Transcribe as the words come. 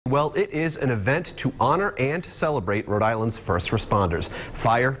Well, it is an event to honor and celebrate Rhode Island's first responders,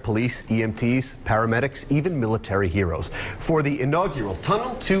 fire, police, EMTs, paramedics, even military heroes, for the inaugural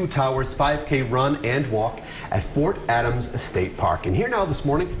Tunnel to Towers 5K run and walk at Fort Adams State Park. And here now this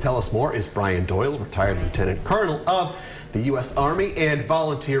morning to tell us more is Brian Doyle, retired Lieutenant Colonel of the U.S. Army and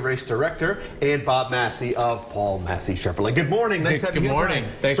volunteer race director, and Bob Massey of Paul Massey Chevrolet. Good morning. Nice to have you here. Good morning.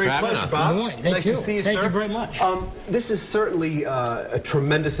 Thanks for having us. Bob. Good morning. Nice to see you, sir. Thank you very much. This is certainly a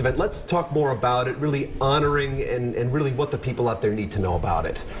tremendous event. Let's talk more about it, really honoring and really what the people out there need to know about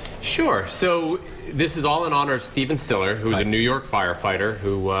it. Sure. So this is all in honor of Stephen Stiller, who's a New York firefighter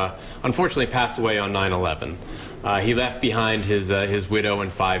who unfortunately passed away on 9/11. He left behind his widow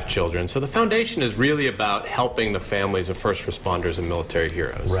and 5 children. So the foundation is really about helping the families of first responders and military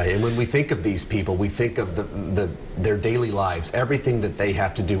heroes. Right, and when we think of these people, we think of their daily lives, everything that they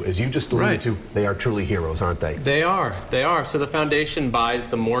have to do. As you just alluded to, they are truly heroes, aren't they? They are. They are. So the foundation buys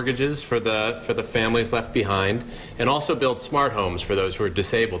the mortgages for the families left behind, and also builds smart homes for those who are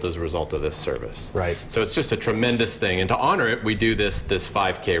disabled as a result of this service. Right. So it's just a tremendous thing, and to honor it, we do this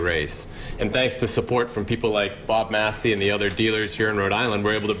 5K race. And thanks to support from people like Bob Massey and the other dealers here in Rhode Island,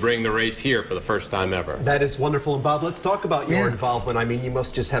 we're able to bring the race here for the first time ever. That is wonderful. And Bob, let's talk about your involvement. I mean, you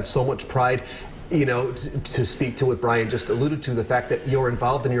must just have so much pride, you know, to speak to what Brian just alluded to, the fact that you're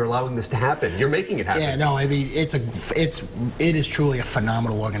involved and you're allowing this to happen. You're making it happen. Yeah, no, I mean, it is truly a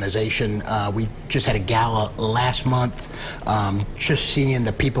phenomenal organization. We just had a gala last month. Just seeing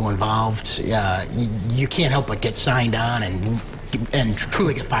the people involved, you can't help but get signed on and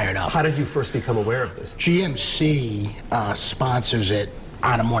truly get fired up. How did you first become aware of this? GMC sponsors it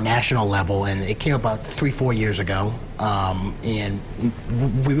on a more national level, and it came about 3-4 years ago, and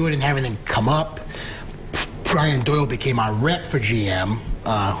we really didn't have anything come up. Brian Doyle became our rep for GM,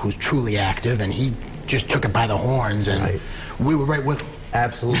 who's truly active, and he just took it by the horns, and we were right with him.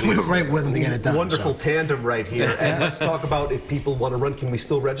 Absolutely. We were right with them to get it done. Wonderful tandem right here. And let's talk about if people want to run, can we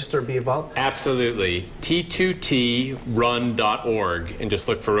still register and be involved? Absolutely. T2trun.org, and just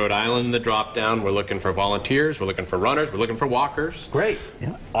look for Rhode Island in the drop-down. We're looking for volunteers, we're looking for runners, we're looking for walkers. Great.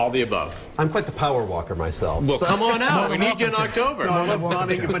 Yeah. All the above. I'm quite the power walker myself. Well, come on out. We need you in October. No, I love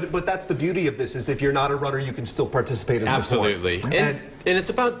running, but that's the beauty of this, is if you're not a runner, you can still participate and support. Absolutely. And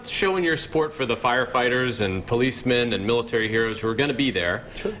it's about showing your support for the firefighters and policemen and military heroes who are going to be there.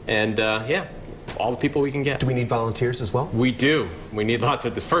 Sure. And, yeah, all the people we can get. Do we need volunteers as well? We do. We need lots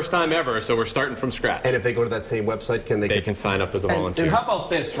of the first time ever, so we're starting from scratch. And if they go to that same website, can they? They can sign up as a volunteer. And how about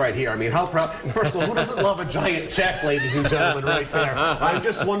this right here? I mean, how proud? First of all, who doesn't love a giant check, ladies and gentlemen, right there? I'm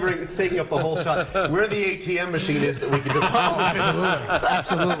just wondering, it's taking up the whole shot, where the ATM machine is that we can deposit. Absolutely.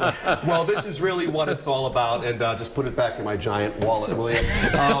 Absolutely. Well, this is really what it's all about, and just put it back in my giant wallet, will you?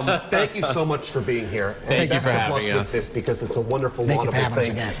 Thank you so much for being here. Thank you for having us. With this, because it's a wonderful, Thank you for wonderful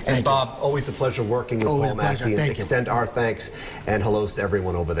having thing. us again. And Thank Bob, always a pleasure working with Paul Massey, and extend our thanks and hellos to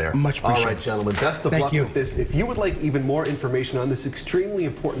everyone over there. Much appreciated. All right, gentlemen, best of luck with this. If you would like even more information on this extremely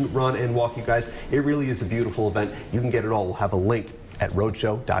important run and walk, you guys, it really is a beautiful event. You can get it all. We'll have a link at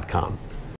rhodeshow.com.